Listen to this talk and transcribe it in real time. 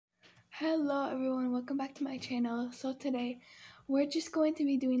Hello everyone, welcome back to my channel. So today we're just going to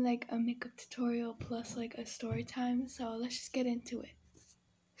be doing like a makeup tutorial plus like a story time. So let's just get into it.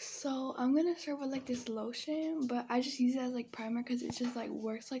 So I'm gonna start with like this lotion, but I just use it as like primer because it just like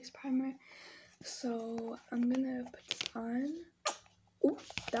works like primer. So I'm gonna put this on. Ooh,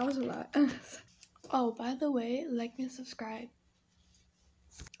 that was a lot. Oh, by the way, like and subscribe.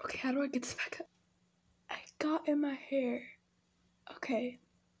 Okay, how do I get this back up? I got in my hair. Okay.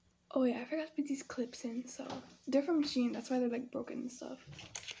 Oh yeah, I forgot to put these clips in, so they're from Shein, that's why they're like broken and stuff.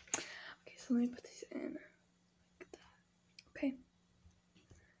 Okay, so let me put these in like that. Okay.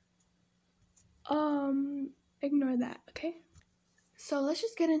 Ignore that, okay? So let's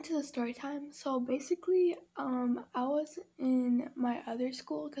just get into the story time. So basically, I was in my other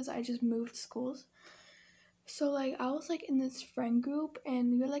school because I just moved schools. So like I was like in this friend group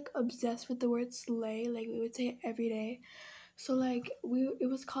and we were like obsessed with the word slay, like we would say it every day. So like it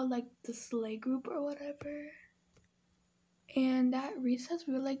was called like the slay group or whatever. And at recess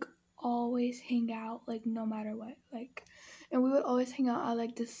we would like always hang out like no matter what, like, and we would always hang out at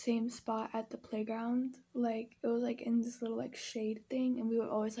like the same spot at the playground. Like it was like in this little like shade thing, and we would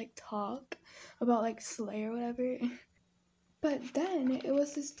always like talk about like slay or whatever. But then it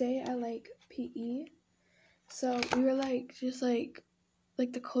was this day at like PE, so we were like just like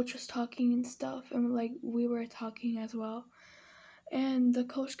the coach was talking and stuff, and like we were talking as well, and the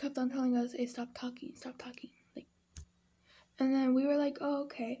coach kept on telling us, hey, stop talking, like, and then we were like, oh,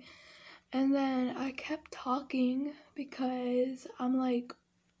 okay. And then I kept talking because I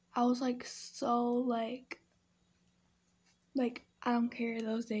was like so like I don't care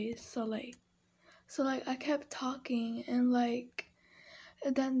those days. So like I kept talking, and like,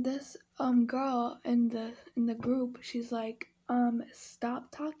 and then this girl in the group, she's like, stop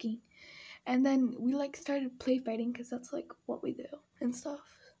talking. And then we like started play fighting because that's like what we do and stuff.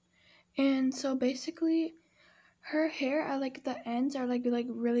 And so basically her hair at like the ends are like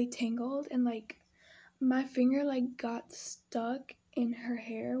really tangled, and like my finger like got stuck in her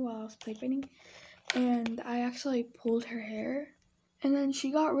hair while I was play fighting, and I actually pulled her hair. And then she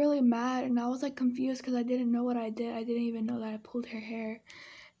got really mad, and I was like confused because I didn't know what I did. I didn't even know that I pulled her hair.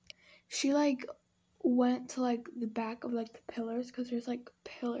 She like went to like the back of like the pillars because there's like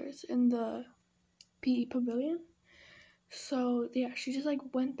pillars in the PE pavilion. So yeah, she just like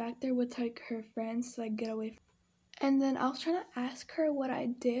went back there with like her friends to like get away. And then I was trying to ask her what I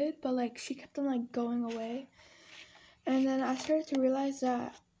did, but like she kept on like going away. And then I started to realize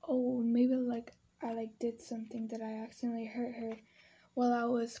that, oh, maybe like I like did something, that I accidentally hurt her while I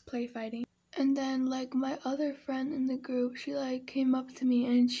was play fighting. And then like my other friend in the group, she like came up to me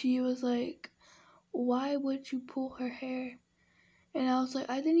and she was like, why would you pull her hair? And I was like,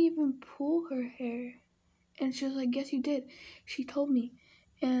 I didn't even pull her hair. And she was like, yes, you did. She told me.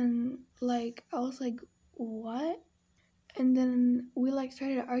 And like I was like, what? And then we like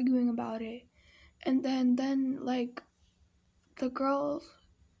started arguing about it. And then like the girl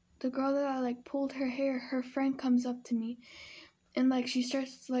that I like pulled her hair, her friend comes up to me, and like she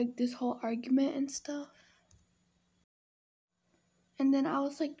starts like this whole argument and stuff. And then I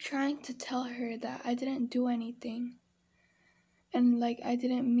was like trying to tell her that I didn't do anything, and like I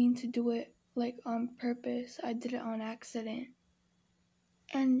didn't mean to do it like on purpose. I did it on accident.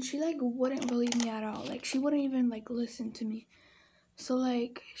 And she like wouldn't believe me at all. Like she wouldn't even like listen to me. So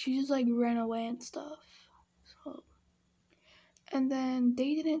like she just like ran away and stuff. So, and then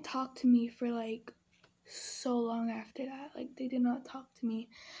they didn't talk to me for like so long after that. Like they did not talk to me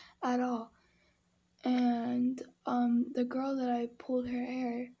at all. And the girl that I pulled her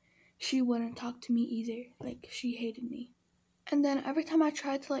hair, she wouldn't talk to me either. Like she hated me. And then every time I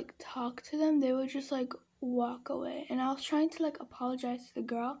tried to like talk to them, they would just like walk away. And I was trying to like apologize to the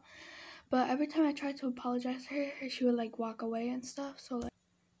girl, but every time I tried to apologize to her, she would like walk away and stuff. So like,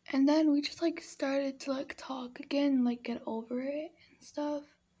 and then we just like started to like talk again, like get over it and stuff.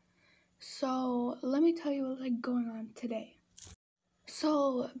 So let me tell you what's like going on today.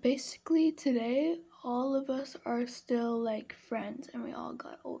 So basically today, all of us are still like friends, and we all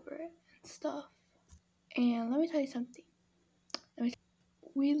got over it and stuff. And let me tell you something.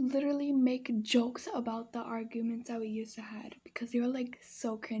 We literally make jokes about the arguments that we used to have because they were like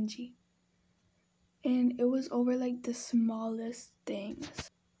so cringy. And it was over like the smallest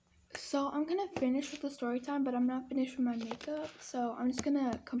things. So I'm gonna finish with the story time, but I'm not finished with my makeup. So I'm just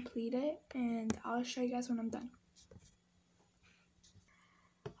gonna complete it and I'll show you guys when I'm done.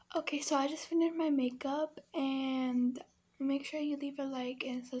 Okay, so I just finished my makeup, and make sure you leave a like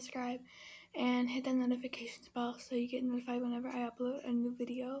and subscribe and hit the notifications bell so you get notified whenever I upload a new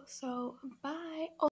video. So bye.